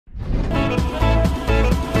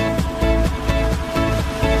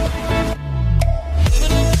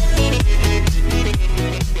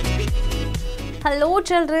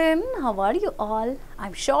children, how are you all?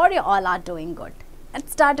 I'm sure you all are doing good.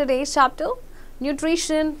 Let's start today's chapter,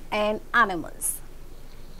 Nutrition and Animals.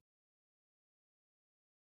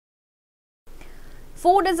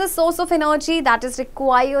 Food is a source of energy that is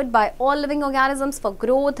required by all living organisms for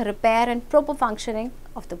growth, repair and proper functioning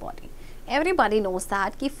of the body. Everybody knows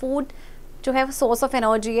that कि food जो है source of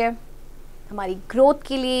energy है हमारी growth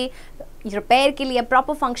के लिए, repair के लिए,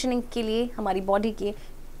 proper functioning के लिए हमारी body के.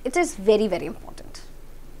 It is very, very important.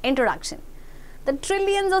 Introduction. The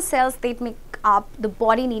trillions of cells that make up the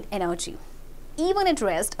body need energy. Even at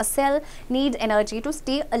rest, a cell needs energy to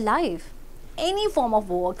stay alive. Any form of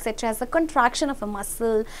work, such as the contraction of a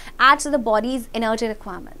muscle, adds to the body's energy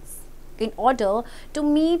requirements. In order to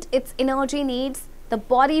meet its energy needs, the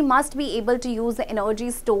body must be able to use the energy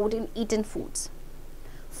stored in eaten foods.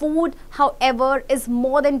 Food, however, is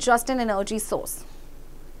more than just an energy source.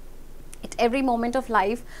 At every moment of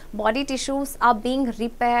life, body tissues are being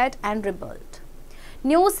repaired and rebuilt.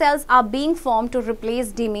 New cells are being formed to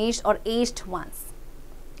replace damaged or aged ones.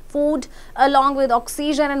 Food, along with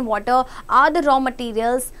oxygen and water, are the raw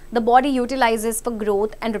materials the body utilizes for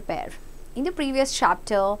growth and repair. In the previous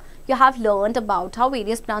chapter, you have learned about how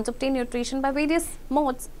various plants obtain nutrition by various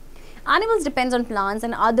modes. Animals depend on plants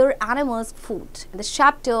and other animals' food. In this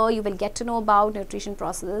chapter, you will get to know about nutrition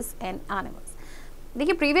process and animals.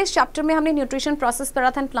 देखिए previous chapter में हमने nutrition process पढ़ा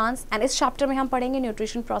था in plants and इस chapter में हम पढ़ेंगे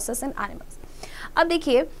nutrition process in animals. अब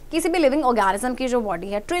देखिए किसी भी लिविंग ऑर्गेनिज्म की जो बॉडी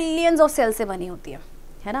है ट्रिलियंस ऑफ सेल से बनी होती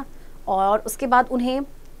है ना, और उसके बाद उन्हें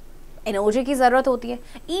एनर्जी की ज़रूरत होती है.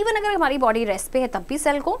 इवन अगर हमारी बॉडी रेस्ट पे है तब भी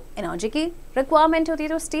सेल को एनर्जी की रिक्वायरमेंट होती है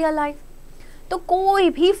टू स्टे अलाइव. तो कोई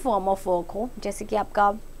भी फॉर्म ऑफ वर्क हो, जैसे कि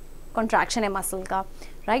आपका कॉन्ट्रैक्शन है मसल का,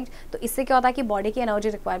 राइट, तो इससे क्या होता है कि बॉडी की एनर्जी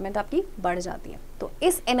रिक्वायरमेंट आपकी बढ़ जाती है. तो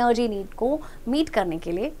इस एनर्जी नीड को मीट करने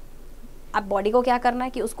के लिए आप बॉडी को क्या करना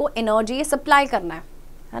है कि उसको एनर्जी सप्लाई करना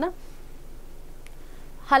है ना.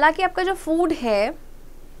 हालांकि आपका जो फूड है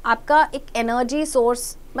आपका एक एनर्जी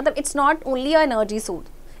सोर्स, मतलब it's not only a energy source,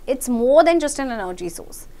 it's more than just an energy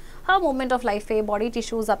source. Her moment of life पे बॉडी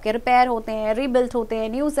टिश्यूज आपके रिपेयर होते हैं, रीबिल्ड होते हैं,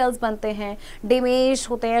 न्यू सेल्स बनते हैं, डैमेज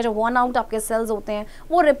होते हैं, जो वर्न आउट आपके सेल्स होते हैं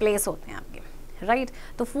वो रिप्लेस होते हैं आपके, राइट.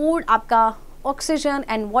 तो फूड आपका ऑक्सीजन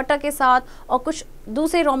एंड वाटर के साथ और कुछ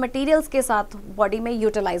दूसरे रॉ मटेरियल्स के साथ बॉडी में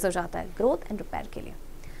यूटिलाइज हो जाता है ग्रोथ एंड रिपेयर के लिए.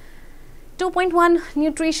 2.1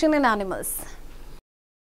 nutrition in animals.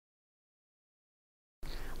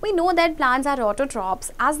 We know that plants are autotrophs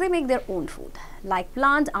as they make their own food. Like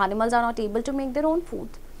plants, animals are not able to make their own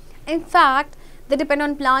food. In fact, they depend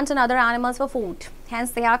on plants and other animals for food.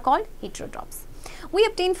 Hence, they are called heterotrophs. We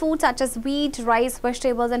obtain food such as wheat, rice,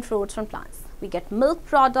 vegetables and fruits from plants. We get milk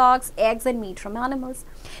products, eggs and meat from animals.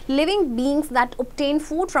 Living beings that obtain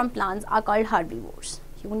food from plants are called herbivores.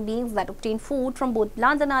 Human beings that obtain food from both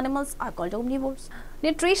plants and animals are called omnivores.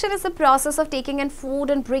 Nutrition is the process of taking in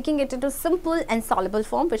food and breaking it into simple and soluble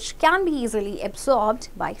form which can be easily absorbed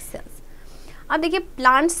by cells. अब देखिए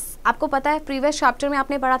plants, आपको पता है previous chapter में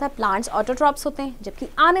आपने पढ़ा था plants autotrophs होते हैं जबकि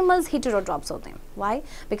एनिमल्स हेटेरोट्रॉप्स होते हैं. Why?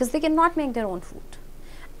 Because they can not make their own food.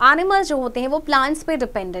 Animals जो होते हैं वो प्लांट्स पे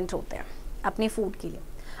डिपेंडेंट होते हैं अपने फूड के लिए.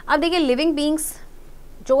 अब देखिए लिविंग बींग्स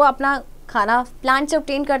जो अपना खाना प्लांट से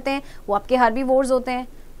ऑब्टेन करते हैं वो आपके हर्बीवोर्स होते हैं,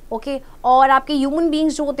 ओके. और आपके ह्यूमन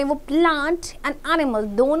बींग्स जो होते हैं वो प्लांट एंड एनिमल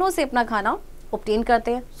दोनों से अपना खाना ऑब्टेन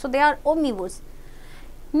करते हैं. सो दे आर ओमनिवोर्स.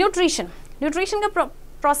 न्यूट्रिशन का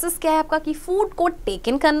प्रोसेस क्या है आपका कि फूड को टेक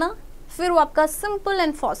इन करना, फिर वो आपका सिंपल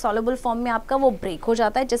एंड सॉल्युबल फॉर्म में आपका वो ब्रेक हो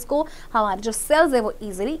जाता है जिसको हमारे जो सेल्स है वो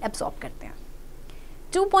इजीली एब्सॉर्ब करते हैं.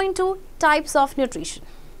 2.2 types of nutrition.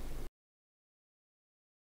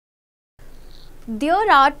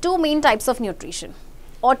 There are two main types of nutrition,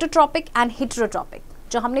 autotrophic and heterotropic,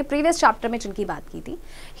 जो हमने previous chapter में जिनकी बात की थी.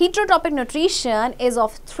 Heterotropic nutrition is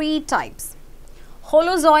of 3 types: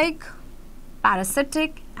 holozoic,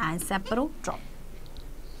 parasitic and saprotrophic.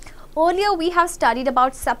 Earlier we have studied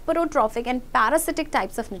about saprotrophic and parasitic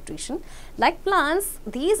types of nutrition. Like plants,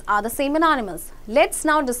 these are the same in animals. Let's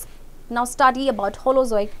now study about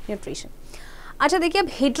holozoic nutrition. अच्छा देखिए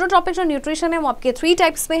अब heterotropic जो nutrition है वो आपके 3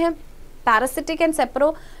 types में है. Parasitic and सेप्रो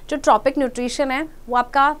जो ट्रॉपिक न्यूट्रिशन है वो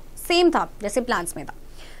आपका सेम था जैसे प्लांट्स में था.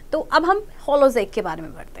 तो अब हम होलोजोइक के बारे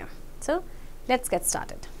में पढ़ते हैं. So let's get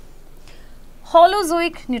started.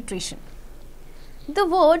 Holozoic nutrition. The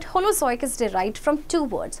word holozoic is derived from 2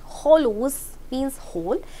 words. होलोस means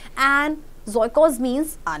whole and zoikos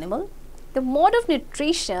means animal. The mode of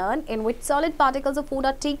nutrition in which solid particles of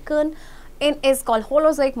food are taken in is called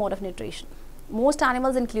holozoic mode of nutrition. Most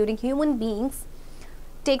animals, including human beings,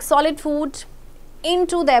 take solid food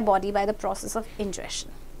into their body by the process of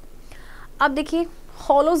ingestion. अब देखिए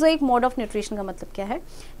holozoic mode of nutrition का मतलब क्या है,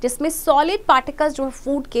 जिसमें solid particles जो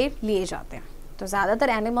food के लिए जाते हैं। तो ज़्यादातर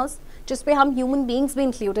एनिमल्स जिसपे हम ह्यूमन बींग्स भी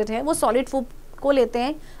इंक्लूडेड हैं वो सॉलिड फूड को लेते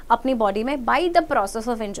हैं अपनी बॉडी में by the process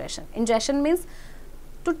of ingestion. Ingestion means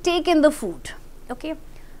to take in the food, okay.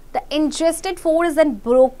 The ingested food is then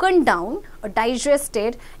broken down or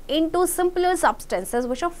digested into simpler substances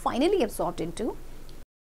which are finally absorbed into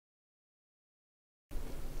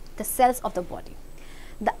the cells of the body.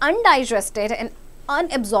 The undigested and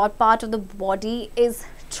unabsorbed part of the body is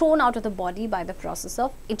thrown out of the body by the process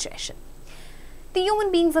of ingestion. The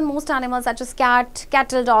human beings and most animals such as cat,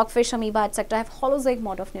 cattle, dog, fish, amoeba, etc. have holozoic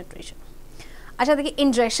mode of nutrition. अच्छा देखिए,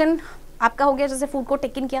 ingestion आपका हो गया, जैसे food को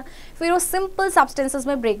take इन किया, फिर वो सिंपल सब्सटेंसेस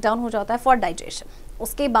में ब्रेक डाउन हो जाता है फॉर डाइजेशन।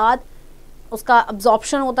 उसके बाद उसका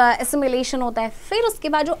अब्जॉर्प्शन होता है, एसिमिलेशन होता है, फिर उसके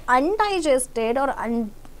बाद जो अनडाइजेस्टेड और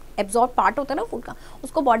अनएब्जॉर्ब पार्ट होता है ना फूड का,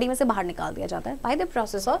 उसको बॉडी में से बाहर निकाल दिया जाता है by the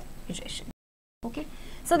process of digestion. Okay,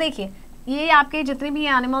 सो देखिए ये आपके जितने भी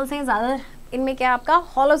एनिमल्स हैं ज़्यादा इनमें क्या है आपका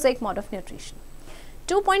holozoic mode of nutrition.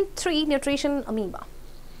 2.3 nutrition amoeba.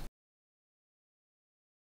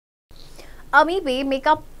 Amoeba make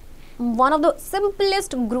up one of the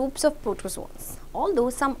simplest groups of protozoans. Although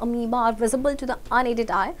some amoeba are visible to the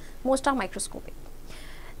unaided eye, most are microscopic.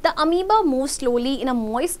 The amoeba moves slowly in a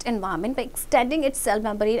moist environment by extending its cell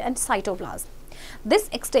membrane and cytoplasm.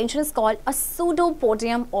 This extension is called a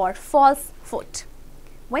pseudopodium or false foot.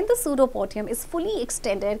 When the pseudopodium is fully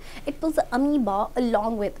extended, it pulls the amoeba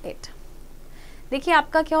along with it. देखिए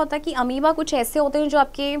आपका क्या होता है कि amoeba कुछ ऐसे होते हैं जो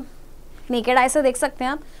आपके नेकेड आई से देख सकते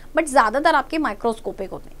हैं आप, बट ज़्यादातर आपके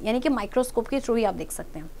माइक्रोस्कोपिक होते हैं, यानी कि माइक्रोस्कोप के थ्रू ही आप देख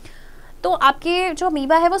सकते हैं। तो आपके जो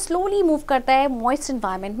अमीबा है वो स्लोली मूव करता है मॉइस्ट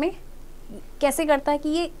एनवायरनमेंट में। कैसे करता है कि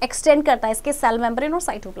ये एक्सटेंड करता है इसके सेल मेम्ब्रेन और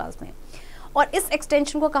साइटोप्लाज्म में, और इस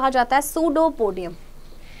एक्सटेंशन को कहा जाता है सूडोपोडियम।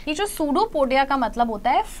 ये जो सूडोपोडिया का मतलब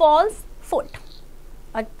होता है फॉल्स फुट।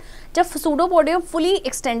 जब सूडोपोडियम फुली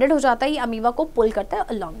एक्सटेंडेड हो जाता है, ये अमीबा को पुल करता है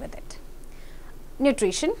along with it.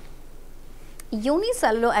 Nutrition.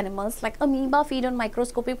 Unicellular animals like amoeba feed on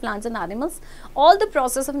microscopic plants and animals. All the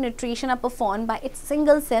process of nutrition are performed by its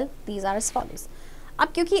single cell. These are as follows.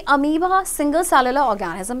 अब क्योंकि amoeba single cellular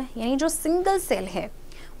organism है, यानी जो single cell है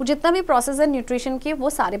वो जितना भी process है न्यूट्रिशन के वो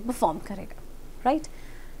सारे परफॉर्म करेगा, right.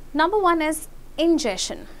 Number 1 is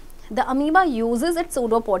ingestion. The amoeba uses it's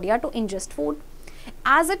pseudopodia to ingest food.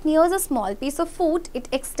 As it nears a small piece of food, it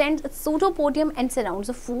extends its pseudopodium and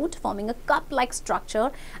surrounds the food, forming a cup-like structure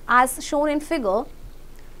as shown in figure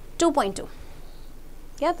 2.2.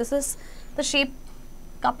 Yeah, this is the shape,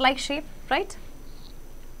 cup-like shape, right?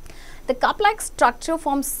 The cup-like structure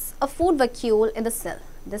forms a food vacuole in the cell.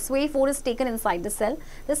 This way, food is taken inside the cell.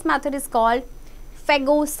 This method is called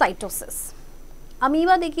phagocytosis.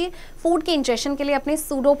 Amoeba देखिए food के ingestion के लिए अपने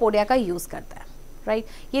pseudopodia का use करता है, right.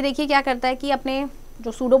 ये देखिए क्या करता है कि अपने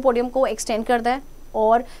जो सूडोपोडियम को एक्सटेंड करता है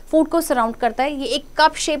और फूड को सराउंड करता है। ये एक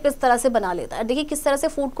कप शेप इस तरह से बना लेता है। देखिए किस तरह से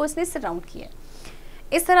फूड को इसने सराउंड किया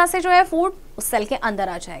है। इस तरह से जो है फूड उस सेल के अंदर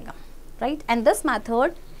आ जाएगा, right. And this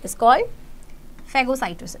method is called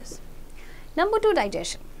phagocytosis. Number 2,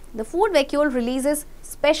 digestion. The food vacuole releases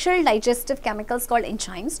special digestive chemicals called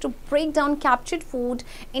enzymes to break down captured food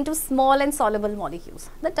into small and soluble molecules.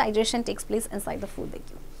 The digestion takes place inside the food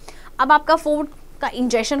vacuole. अब आपका food का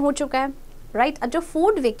ingestion हो चुका है, right. अब जो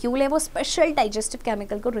food vacuole है वो स्पेशल डाइजेस्टिव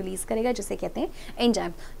केमिकल को रिलीज करेगा जिसे कहते हैं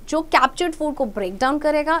एंजाइम, जो कैप्चर्ड फूड को ब्रेक डाउन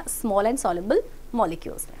करेगा स्मॉल एंड सॉल्युबल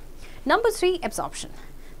मॉलिक्यूल्स में। Number 3, absorption.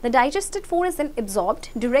 The digested food is then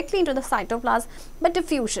absorbed directly into the cytoplasm bye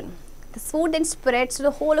diffusion. This food then spreads to the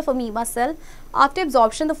whole of amoeba cell. After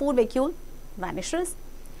absorption, the food vacuole vanishes.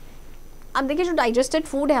 अब देखिए जो digested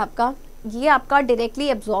food है आपका, ये आपका directly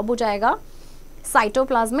absorb हो जाएगा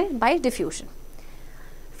cytoplasm में बाय डिफ्यूजन।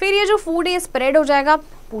 फिर ये जो फूड है स्प्रेड हो जाएगा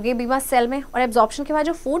पूरे अमीबा सेल में, और एब्जॉर्प्शन के बाद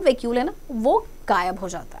जो फूड वैक्यूल है ना वो गायब हो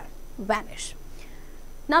जाता है, vanish.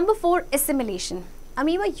 Number 4, assimilation.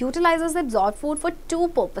 Amoeba utilizes the absorbed food for 2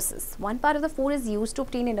 purposes. One part of the food is used to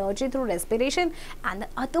obtain energy through respiration and the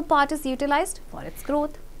other part is utilized for its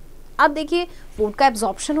growth. अब देखिए food का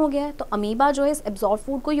absorption हो गया है तो amoeba जो है इस एब्जॉर्ब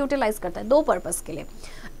फूड को यूटिलाइज करता है 2 पर्पस के लिए.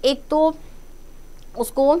 एक तो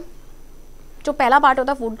उसको जो पहला पार्ट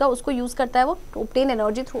होता है फूड का उसको यूज़ करता है वो to obtain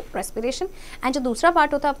energy through respiration, and जो दूसरा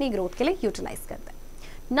पार्ट होता है अपनी ग्रोथ के लिए यूटिलाइज करता है.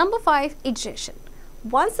 Number 5, digestion.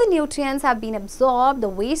 Once the nutrients have been absorbed,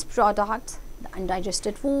 the waste products, the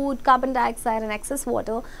undigested food, carbon dioxide and excess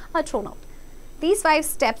water are thrown out. These 5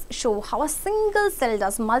 steps show how a single cell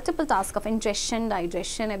does multiple tasks of ingestion,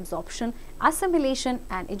 digestion, absorption, assimilation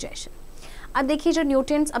and egestion. अब देखिए जो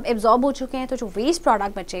nutrients अब absorb हो चुके हैं तो जो waste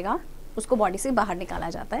product बचेगा उसको बॉडी से बाहर निकाला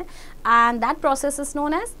जाता है, and that process is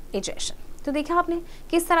known as egestion. तो देखा आपने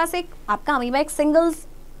किस तरह से आपका अमीबा एक सिंगल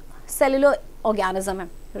सेलुलर ऑर्गेनिज्म है,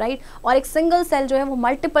 राइट, और एक सिंगल सेल जो है वो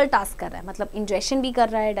मल्टीपल टास्क कर रहा है, मतलब इंजेशन भी कर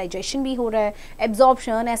रहा है, डाइजेशन भी हो रहा है,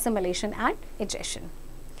 absorption, assimilation and egestion.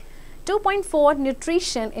 2.4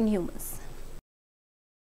 nutrition in humans.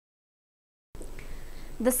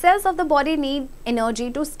 The cells of the body need energy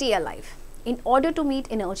to stay alive. In order to meet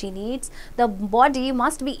energy needs, the body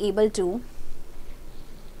must be able to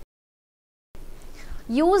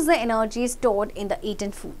use the energy stored in the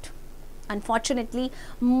eaten food. Unfortunately,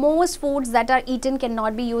 most foods that are eaten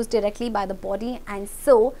cannot be used directly by the body and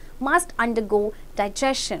so must undergo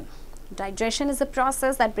digestion. Digestion is a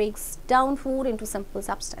process that breaks down food into simple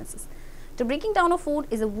substances. The breaking down of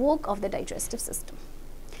food is a work of the digestive system.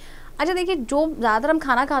 अच्छा देखिए, जो ज़्यादातर हम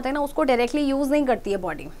खाना खाते हैं ना उसको डायरेक्टली यूज़ नहीं करती है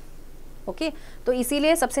बॉडी, ओके तो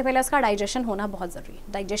इसीलिए सबसे पहले उसका डाइजेशन होना बहुत ज़रूरी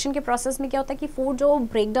है. डाइजेशन के प्रोसेस में क्या होता है कि फूड जो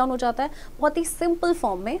ब्रेक डाउन हो जाता है बहुत ही सिंपल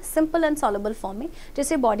फॉर्म में, सिंपल एंड सॉलेबल फॉर्म में,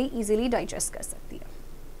 जिससे बॉडी इजीली डाइजेस्ट कर सकती है.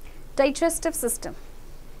 Digestive system.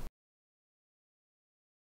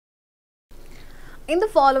 In the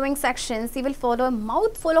following sections, you will follow a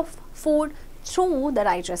mouthful of food through the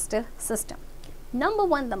digestive system. Number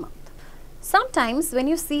 1, the mouth. Sometimes when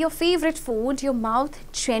you see your favorite food, your mouth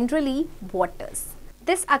generally waters.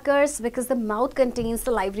 This occurs because the mouth contains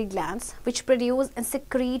salivary glands which produce and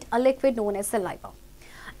secrete a liquid known as saliva.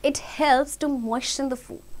 It helps to moisten the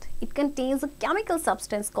food. It contains a chemical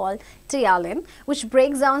substance called ptyalin which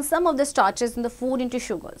breaks down some of the starches in the food into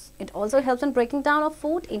sugars. It also helps in breaking down of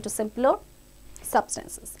food into simpler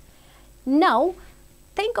substances. Now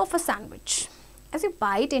think of a sandwich. As you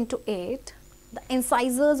bite into it, the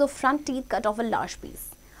incisors of front teeth cut off a large piece.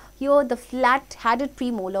 Here the flat-headed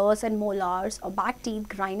premolars and molars or back teeth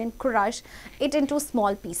grind and crush it into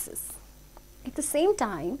small pieces. At the same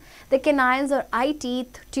time, the canines or eye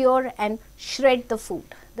teeth tear and shred the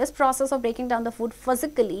food. This process of breaking down the food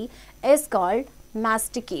physically is called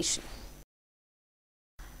mastication.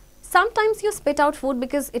 Sometimes you spit out food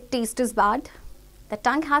because its taste is bad. The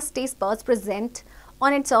tongue has taste buds present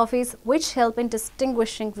on its surface which help in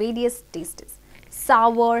distinguishing various tastes: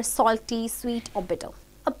 sour, salty, sweet or bitter.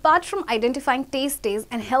 Apart from identifying tastes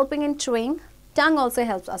and helping in chewing, tongue also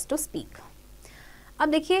helps us to speak. अब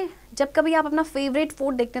देखिए, जब कभी आप अपना favourite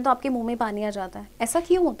food देखते हैं तो आपके मुंह में पानी आ जाता है. ऐसा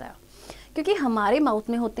क्यों होता है? क्योंकि हमारे माउथ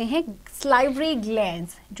में होते हैं salivary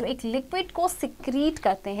glands जो एक लिक्विड को सिक्रीट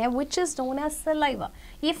करते हैं which is known as saliva.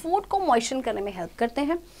 ये फूड को मॉइस्चन करने में हेल्प करते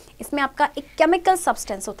हैं. इसमें आपका एक केमिकल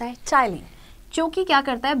सब्सटेंस होता है ptyalin, जो कि क्या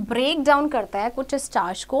करता है, ब्रेक डाउन करता है कुछ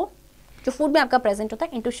स्टार्च को जो फूड में आपका प्रेजेंट होता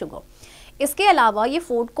है इनटू शुगर. इसके अलावा ये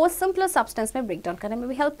फूड को सिंपलर सब्सटेंस में ब्रेक डाउन करने में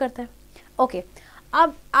भी हेल्प करता है. ओके,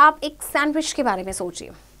 अब आप एक सैंडविच के बारे में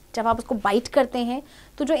सोचिए. जब आप उसको बाइट करते हैं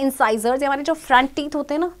तो जो इंसाइजर्स, हमारे जो फ्रंट टीथ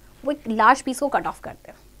होते हैं ना, वो एक लार्ज पीस को कट ऑफ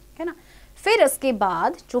करते हैं, है ना. फिर इसके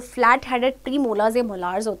बाद जो फ्लैट हेडेड प्री मोलर्स या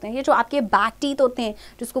मोलार्स होते हैं, ये जो आपके बैक टीथ होते हैं,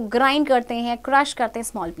 जिसको ग्राइंड करते हैं, क्रश करते हैं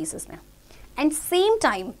स्मॉल पीसेस में. एंड सेम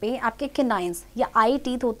टाइम पे आपके कैनाइन्स या आई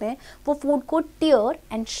टीथ होते हैं, वो फूड को टियर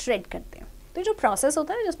एंड श्रेड करते हैं. तो जो प्रोसेस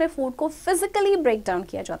होता है जिसमें फूड को फिजिकली ब्रेक डाउन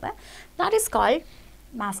किया जाता है, दैट इज कॉल्ड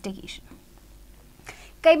मास्टिकेशन.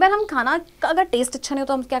 कई बार हम खाना का अगर टेस्ट अच्छा नहीं हो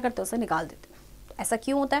तो हम क्या करते हैं, उसे निकाल देते हैं. ऐसा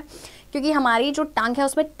क्यों होता है? क्योंकि हमारी जो टंग है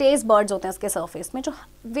उसमें टेस्ट बर्ड्स होते हैं उसके सरफेस में, जो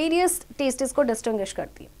वेरियस टेस्टेस को डिस्टिंग्विश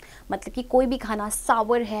करती है. मतलब कि कोई भी खाना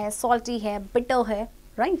सावर है, सॉल्टी है, बिटर है,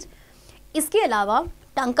 राइट. इसके अलावा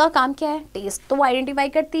टंग का काम क्या है? टेस्ट तो वो आइडेंटिफाई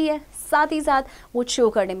करती है, साथ ही साथ वो च्यू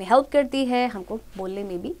करने में हेल्प करती है, हमको बोलने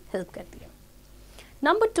में भी हेल्प करती है.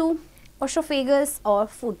 नंबर 2, ओसोफेगस और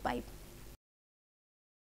food pipe.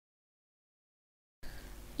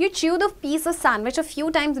 You chew the piece of sandwich a few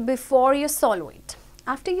times before you swallow it.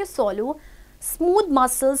 After you swallow, smooth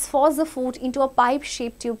muscles force the food into a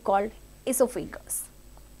pipe-shaped tube called esophagus.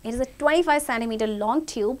 It is a 25 centimeter long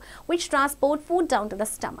tube which transports food down to the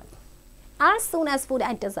stomach. As soon as food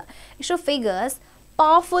enters the esophagus,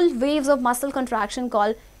 powerful waves of muscle contraction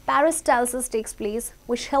called peristalsis takes place,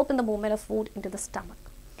 which help in the movement of food into the stomach.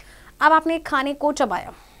 अब आपने खाने को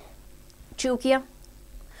चबाया, chew किया,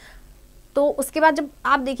 तो उसके बाद जब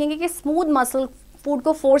आप देखेंगे कि स्मूथ मसल फूड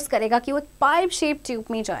को फोर्स करेगा कि वो एक पाइप शेप ट्यूब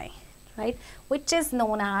में जाए, right, which is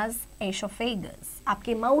known as oesophagus.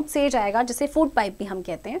 आपके माउथ से जाएगा, जिसे फूड पाइप भी हम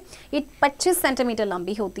कहते हैं. ये 25 सेंटीमीटर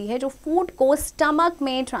लंबी होती है जो फूड को स्टमक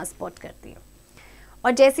में ट्रांसपोर्ट करती है.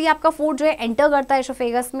 और जैसे ही आपका फूड जो है एंटर करता है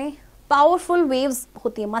एसोफेगस में, पावरफुल वेव्स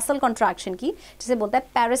होती है मसल कॉन्ट्रैक्शन की, जिसे बोलता है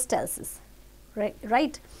peristalsis,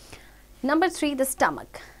 right. Number 3, the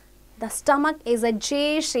stomach. The stomach is a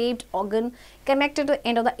J-shaped organ connected to the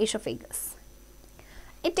end of the esophagus.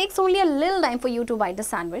 It takes only a little time for you to bite the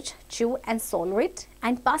sandwich, chew and swallow it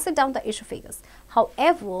and pass it down the esophagus.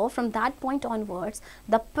 However, from that point onwards,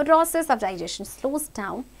 the process of digestion slows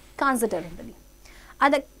down considerably.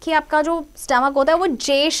 अब देखिए आपका जो stomach होता है वो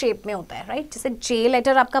जे shape में होता है, राइट? जैसे जे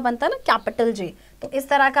लेटर आपका बनता है ना, कैपिटल जे, तो इस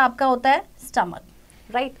तरह का आपका होता है स्टमक,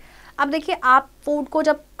 राइट? अब देखिए आप फूड को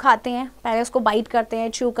जब खाते हैं, पहले उसको बाइट करते हैं,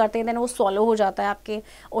 च्यू करते हैं, देन वो स्वॉलो हो जाता है, आपके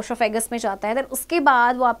ओसोफेगस में जाता है, देन उसके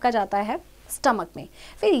बाद वो आपका जाता है स्टमक में.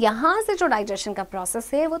 फिर यहाँ से जो डाइजेशन का प्रोसेस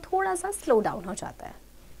है वो थोड़ा सा स्लो डाउन हो जाता है.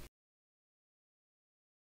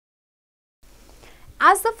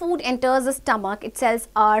 As the food enters the stomach, its cells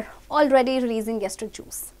are already releasing gastric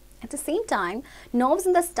juice. At the same time, nerves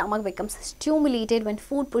in the stomach becomes stimulated when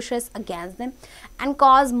food pushes against them and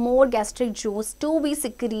cause more gastric juice to be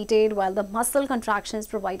secreted, while the muscle contractions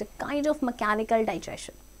provide a kind of mechanical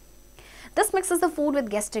digestion. This mixes the food with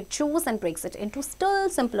gastric juice and breaks it into still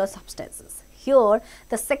simpler substances. Here,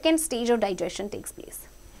 the second stage of digestion takes place.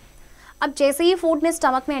 अब जैसे ही food ने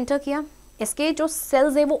stomach में enter किया, इसके जो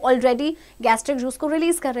sales है वो already gastric juice को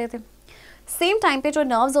रिलीज कर रहे थे. सेम टाइम पे जो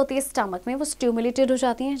नर्व्स होती है स्टमक में वो स्टिमुलेटेड हो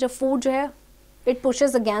जाती हैं जब फूड जो है इट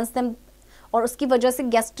पुशेस अगेंस्ट देम, और उसकी वजह से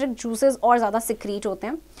गैस्ट्रिक जूसेस और ज़्यादा सिक्रीट होते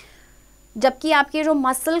हैं. जबकि आपकी जो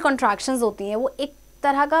मसल कॉन्ट्रैक्शंस होती हैं वो एक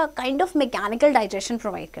तरह का kind of mechanical digestion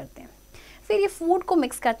provide करते हैं. फिर ये फूड को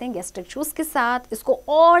मिक्स करते हैं गैस्ट्रिक जूस के साथ, इसको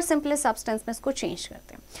और सिंपल सब्सटेंस में इसको चेंज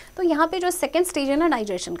करते हैं. तो यहाँ पे जो सेकेंड स्टेज है ना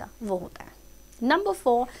डाइजेशन का वो होता है. Number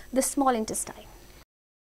 4, the small intestine.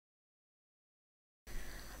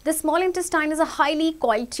 The small intestine is a highly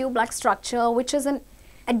coiled tube-like structure which is an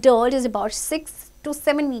adult is about 6 to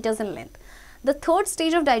 7 meters in length. The third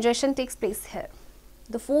stage of digestion takes place here.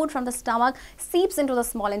 The food from the stomach seeps into the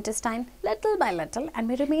small intestine little by little and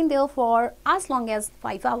may remain there for as long as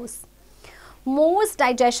 5 hours. Most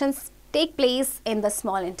digestions take place in the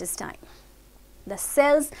small intestine. The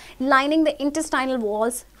cells lining the intestinal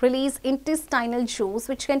walls release intestinal juice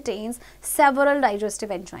which contains several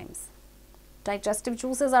digestive enzymes. Digestive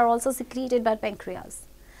juices are also secreted by pancreas.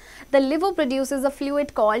 The liver produces a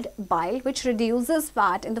fluid called bile which reduces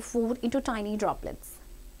fat in the food into tiny droplets.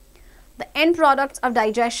 The end products of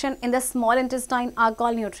digestion in the small intestine are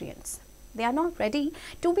called nutrients. They are not ready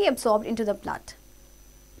to be absorbed into the blood.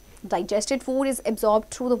 Digested food is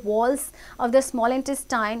absorbed through the walls of the small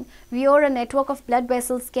intestine where a network of blood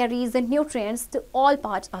vessels carries the nutrients to all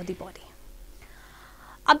parts of the body.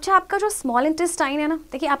 अब जो आपका जो small intestine है ना,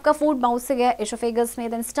 देखिए आपका food mouth से गया एसोफेगस में,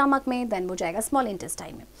 देन स्टमक में, देन वो जाएगा स्मॉल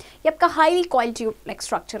इंटेस्टाइन में. ये आपका highly coiled tube like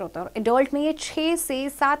structure होता है और एडल्ट में ये 6 से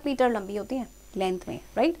 7 मीटर लंबी होती है लेंथ में,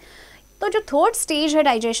 राइट? तो जो थर्ड स्टेज है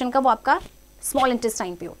डाइजेशन का वो आपका स्मॉल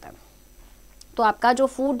इंटेस्टाइन पे होता है. तो आपका जो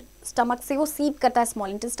फूड स्टमक से वो सीप करता है स्मॉल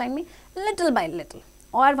इंटेस्टाइन में लिटिल बाय लिटिल,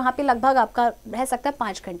 और वहाँ पे लगभग आपका रह सकता है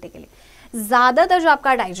 5 घंटे के लिए. ज़्यादातर जो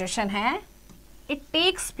आपका डाइजेशन है इट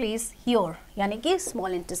टेक्स प्लेस हियर, यानी कि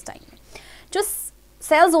स्मॉल इंटेस्टाइन में. जो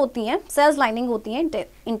सेल्स होती हैं, सेल्स लाइनिंग होती हैं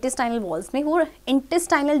इंटेस्टाइनल वॉल्स में, वो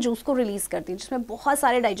इंटेस्टाइनल जूस को रिलीज़ करती है जिसमें बहुत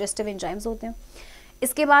सारे डाइजेस्टिव एंजाइम्स होते हैं.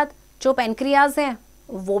 इसके बाद जो पेनक्रियाज हैं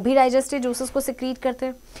वो भी डाइजेस्टिव जूसेस को सिक्रीट करते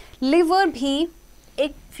हैं. लिवर भी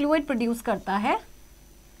एक फ्लूइड प्रोड्यूस करता है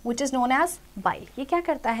which is known as bile. ये क्या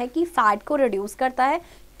करता है कि फैट को रिड्यूस करता है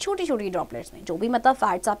छोटी छोटी ड्रॉपलेट्स में, जो भी मतलब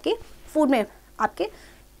फैट्स आपके फूड में आपके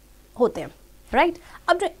होते हैं, राइट?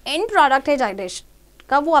 अब जो एंड प्रोडक्ट है डाइजेशन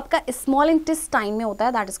का वो आपका स्मॉल इंटेस्टाइन में होता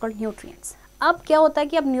है, दैट इज कॉल्ड न्यूट्रिएंट्स. अब क्या होता है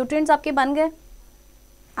कि अब न्यूट्रिएंट्स आपके बन गए,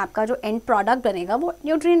 आपका जो एंड प्रोडक्ट बनेगा वो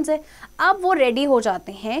न्यूट्रिएंट्स है. अब वो रेडी हो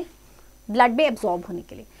जाते हैं ब्लड में एब्जॉर्ब होने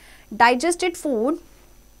के लिए. डाइजेस्टेड फूड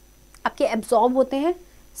आपके एब्जॉर्ब होते हैं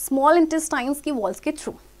स्मॉल इंटेस्टाइन्स की वॉल्स के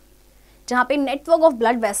थ्रू, जहाँ पे नेटवर्क ऑफ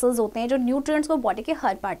ब्लड वेसल्स होते हैं जो न्यूट्रिएंट्स को बॉडी के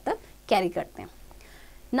हर पार्ट तक कैरी करते हैं.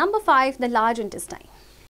 Number 5, the large intestine.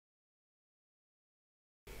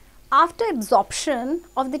 After absorption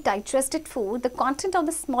of the digested food, the content of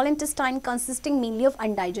the small intestine consisting mainly of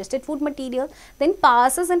undigested food material then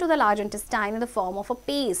passes into the large intestine in the form of a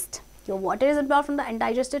paste. Your water is absorbed from the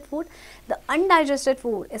undigested food. The undigested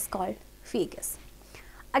food is called feces.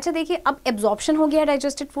 अच्छा देखिए, अब absorption हो गया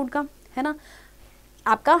digested food का, है ना,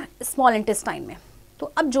 आपका small intestine में.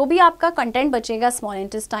 तो अब जो भी आपका कंटेंट बचेगा स्मॉल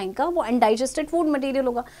इंटेस्टाइन का वो अनडाइजेस्टेड फूड मटेरियल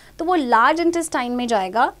होगा, तो वो लार्ज इंटेस्टाइन में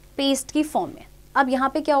जाएगा पेस्ट की फॉर्म में. अब यहाँ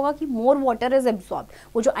पे क्या होगा कि मोर वाटर इज एब्जॉर्ब,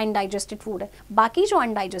 वो जो अनडाइजेस्टेड फूड है. बाकी जो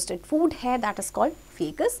अनडाइजेस्टेड फूड है दैट इज कॉल्ड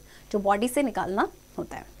फेकस, जो बॉडी से निकालना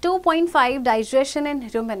होता है. 2.5 digestion in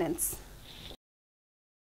ruminants.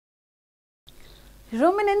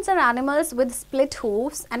 Ruminants are animals with split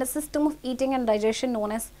hooves and a system of eating and digestion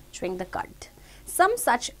known as chewing the cud. Some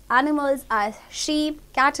such animals are sheep,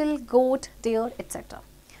 cattle, goat, deer, etc.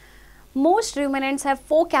 Most ruminants have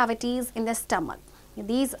 4 cavities in their stomach.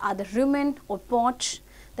 These are the rumen or pouch,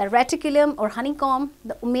 the reticulum or honeycomb,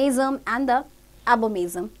 the omasum and the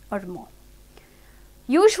abomasum or maw.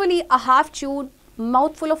 Usually a half-chewed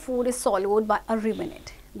mouthful of food is swallowed by a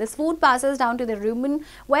ruminant. This food passes down to the rumen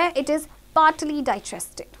where it is partly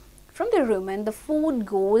digested. From the rumen, the food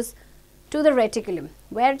goes to the reticulum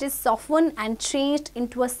where it is softened and changed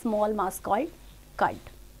into a small mass called cud.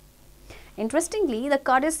 Interestingly, the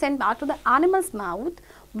cud is sent back to the animal's mouth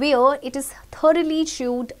where it is thoroughly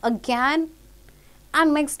chewed again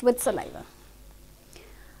and mixed with saliva.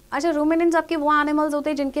 अच्छा, ruminants आपके वो animals होते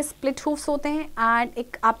हैं जिनके split hoofs होते हैं and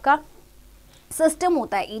एक आपका सिस्टम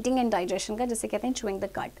होता है ईटिंग एंड डाइजेशन का, जिसे कहते हैं चूइंग द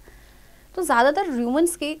कट. तो ज़्यादातर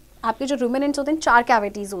रूमेंट्स के आपके जो रूमिनेंट्स होते हैं 4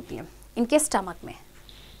 कैविटीज़ होती हैं इनके स्टमक में.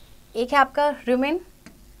 एक है आपका रूमेन,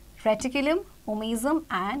 रेटिकुलम, ओमेजम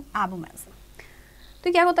एंड एबोमेजम.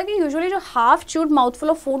 तो क्या होता है कि यूजुअली जो half chewed mouthful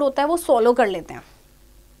of food होता है वो सॉलो कर लेते हैं.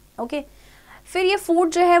 ओके फिर ये फूड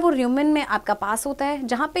जो है वो रूमेन में आपका पास होता है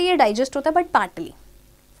जहाँ पे ये डाइजेस्ट होता है बट पार्टली.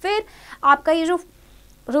 फिर आपका ये जो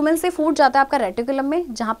रूमेन से फूड जाता है आपका रेटिकुलम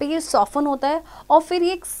में जहाँ पे ये सॉफन होता है और फिर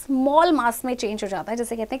ये एक स्मॉल मास में चेंज हो जाता है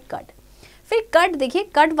जिसे कहते हैं कट. फिर कट देखिए,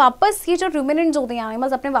 कट वापस ये जो रूमिनेंट्स होते हैं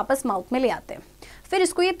एनिमल्स अपने वापस माउथ में ले आते हैं. फिर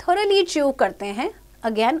इसको ये थोरली च्यू करते हैं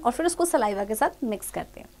अगेन और फिर उसको सलाइवा के साथ मिक्स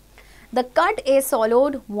करते हैं. The cut is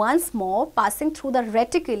swallowed once more passing through the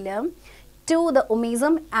reticulum to the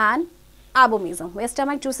omasum and abomasum where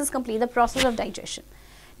stomach juices complete the process of digestion.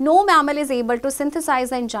 No mammal is able to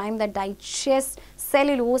synthesize the enzyme that digests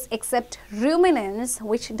cellulose except ruminants,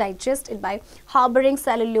 which digest it by harboring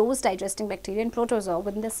cellulose digesting bacteria and protozoa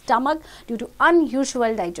within the stomach due to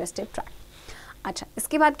unusual digestive tract. अच्छा,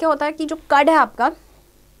 इसके बाद क्या होता है कि जो कड है आपका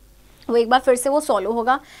वो एक बार फिर से वो सॉलो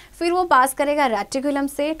होगा, फिर वो पास करेगा रेटिकुलम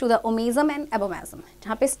से टू द ओमेजम एंड एबोमेजम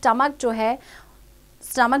जहाँ पे स्टमक जो है,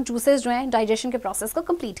 स्टमक जूसेस जो हैं डाइजेशन के प्रोसेस को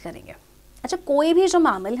कंप्लीट करेंगे. अच्छा, कोई भी जो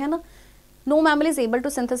मैमल है ना, no mammal is able to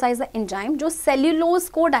synthesise the enzyme जो सेल्यूलोज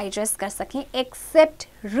को डाइजेस्ट कर सकें एक्सेप्ट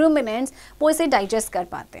रूमिनेंट्स, वो इसे डाइजेस्ट कर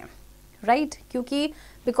पाते हैं, राइट क्योंकि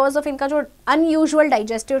बिकॉज ऑफ इनका जो अनयूजुअल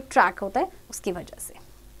डाइजेस्टिव ट्रैक होता है उसकी वजह से.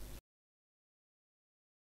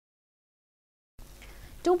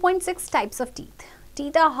 2.6 types of teeth.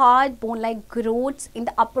 Teeth are hard bone-like growths in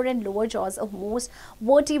the upper and lower jaws of most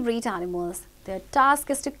vertebrate animals. Their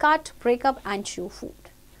task is to cut, break up and chew food.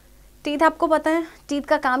 Teeth आपको पता है, teeth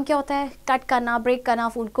का काम क्या होता है? कट करना, break करना,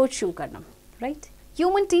 फूड को च्यू करना, right?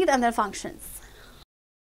 Human teeth and their functions.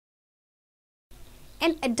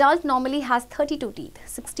 An adult normally has 32 teeth,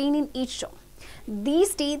 16 in each jaw.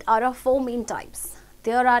 These teeth are of 4 main types.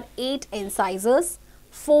 There are 8 incisors,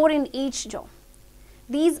 4 in each jaw.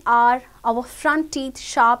 These are our front teeth,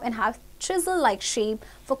 sharp and have chisel-like shape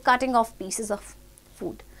for cutting off pieces of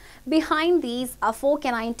food. Behind these are 4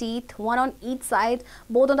 canine teeth, one on each side.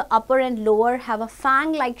 Both on the upper and lower have a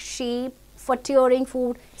fang-like shape for tearing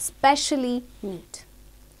food, especially meat.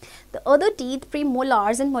 The other teeth,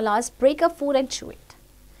 premolars and molars, break up food and chew it.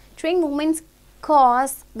 Chewing movements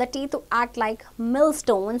cause the teeth to act like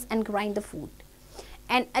millstones and grind the food.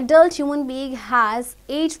 An adult human being has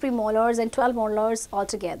 8 premolars and 12 molars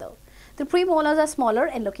altogether. The premolars are smaller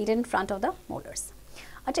and located in front of the molars.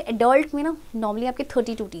 अच्छा, adult में ना normally आपके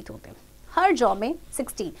 32 teeth होते हैं, हर jaw में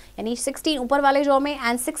 16, यानी 16 ऊपर वाले जॉ में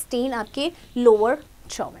एंड 16 आपके लोअर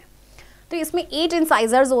जॉ में. तो इसमें 8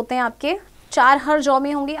 इंसाइजर्स होते हैं आपके, 4 हर जॉ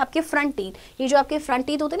में होंगे. आपके फ्रंट टीथ, ये जो आपके फ्रंट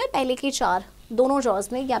टीथ होते हैं ना पहले के 4 दोनों जॉज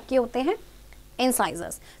में, ये आपके होते हैं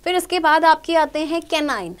इंसाइजर्स. फिर इसके बाद आपके आते हैं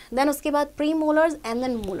कैनाइन, देन उसके बाद pre molars and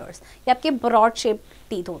then molars. ये आपके ब्रॉड शेप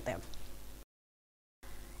टीथ होते हैं.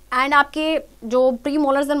 एंड आपके जो प्री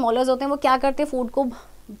मोलर्स एंड मोलर्स होते हैं वो क्या करते हैं? फूड को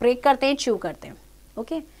ब्रेक करते हैं, च्यू करते हैं.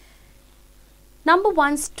 Okay, number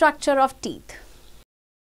 1, structure of teeth.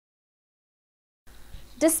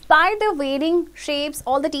 Despite their varying shapes,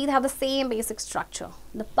 all the teeth have the same basic structure.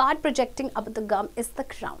 The part projecting up the gum is the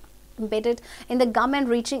crown. Embedded in the gum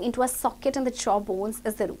and reaching into a socket in the jaw bones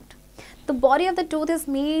is the root. The body of the tooth is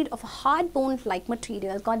made of a hard bone-like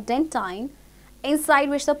material called dentine, inside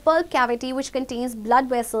which the pulp cavity which contains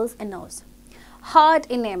blood vessels and nerves. Hard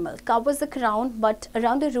enamel covers the crown, but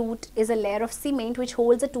around the root is a layer of cement which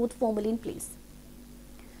holds the tooth firmly in place.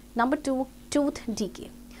 Number 2, tooth decay.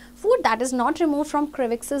 Food that is not removed from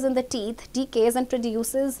crevices in the teeth decays and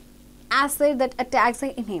produces acid that attacks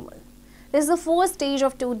the enamel. This is the first stage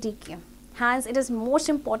of tooth decay. Hence, it is most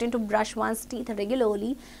important to brush one's teeth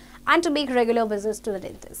regularly and to make regular visits to the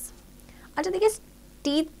dentist. अच्छा देखिए,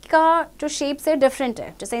 teeth का जो shape से different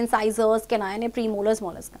है, जैसे incisors, canine, premolars,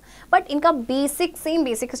 molars का, but इनका same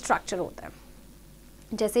basic structure होता है.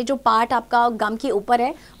 जैसे जो पार्ट आपका गम के ऊपर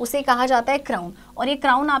है उसे कहा जाता है क्राउन, और ये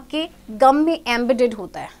क्राउन आपके गम में एम्बेडेड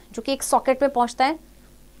होता है जो कि एक सॉकेट पे पहुंचता है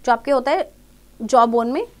जो आपके होता है जॉ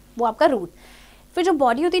बोन में, वो आपका रूट। फिर जो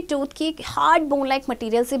बॉडी होती है टूथ की, एक हार्ड बोन लाइक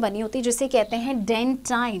मटेरियल से बनी होती है जिसे कहते हैं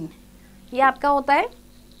डेंटाइन। ये आपका होता है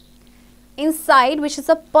inside which is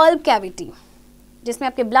a pulp cavity, जिसमें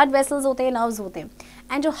आपके ब्लड वेसल्स होते हैं, नर्व्स होते हैं।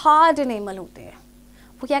 एंड जो हार्ड एनिमल होते हैं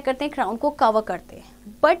वो क्या करते हैं, क्राउन को कवर करते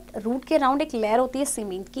हैं। बट रूट के राउंड एक लेयर होती है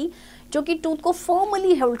सीमेंट की, जो कि टूथ को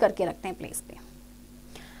फॉर्मली होल्ड करके रखते हैं प्लेस पे।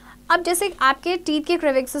 अब जैसे आपके टीथ के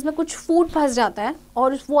क्रेविक्सेस में कुछ फूड फंस जाता है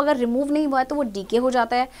और वो अगर रिमूव नहीं हुआ है तो वो डीके हो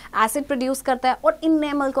जाता है, एसिड प्रोड्यूस करता है और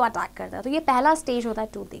इनेमल को अटैक करता है। तो ये पहला स्टेज होता है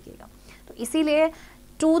टूथ डीके का। तो इसीलिए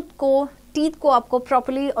टीथ को आपको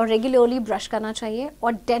प्रॉपर्ली और रेगुलरली ब्रश करना चाहिए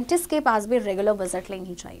और डेंटिस्ट के पास भी रेगुलर विजिट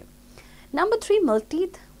लेनी चाहिए। Number 3, milk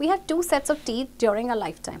teeth. We have 2 sets of teeth during our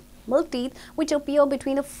lifetime. Milk teeth, which appear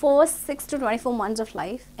between the first 6 to 24 months of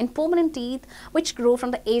life, and permanent teeth, which grow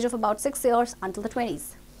from the age of about 6 years until the 20s.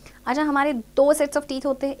 अच्छा, हमारे 2 sets of teeth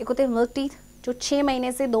होते हैं। एक होते हैं milk teeth, जो 6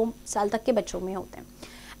 महीने से 2 साल तक के बच्चों में होते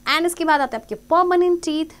हैं। एंड इसके बाद आते हैं आपके permanent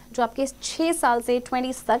teeth, जो आपके 6 साल से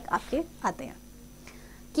 20s तक आपके आते हैं।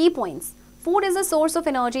 Key points. Food is a source of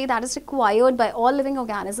energy that is required by all living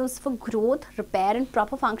organisms for growth, repair, and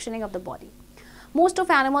proper functioning of the body. Most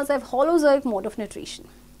of animals have holozoic mode of nutrition.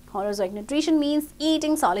 Holozoic nutrition means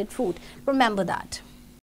eating solid food. Remember that.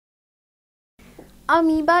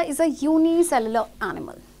 Amoeba is a unicellular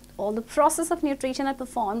animal. All the process of nutrition are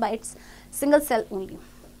performed by its single cell only.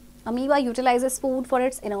 Amoeba utilizes food for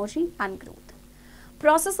its energy and growth.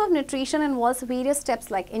 Process of nutrition involves various steps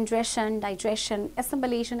like ingestion, digestion,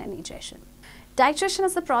 assimilation, and egestion. Digestion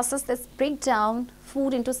is the process that breaks down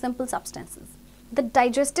food into simple substances. The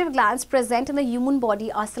digestive glands present in the human body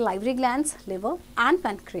are salivary glands, liver, and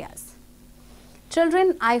pancreas.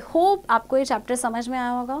 Children, I hope आपको ये chapter समझ में आया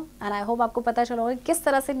होगा and I hope आपको पता चला होगा किस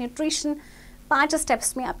तरह से न्यूट्रिशन 5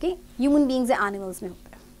 स्टेप्स में आपके ह्यूमन बींग्स या एनिमल्स में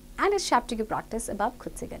होता है। एंड इस चैप्टर की प्रैक्टिस अब आप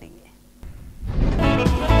खुद से करेंगे।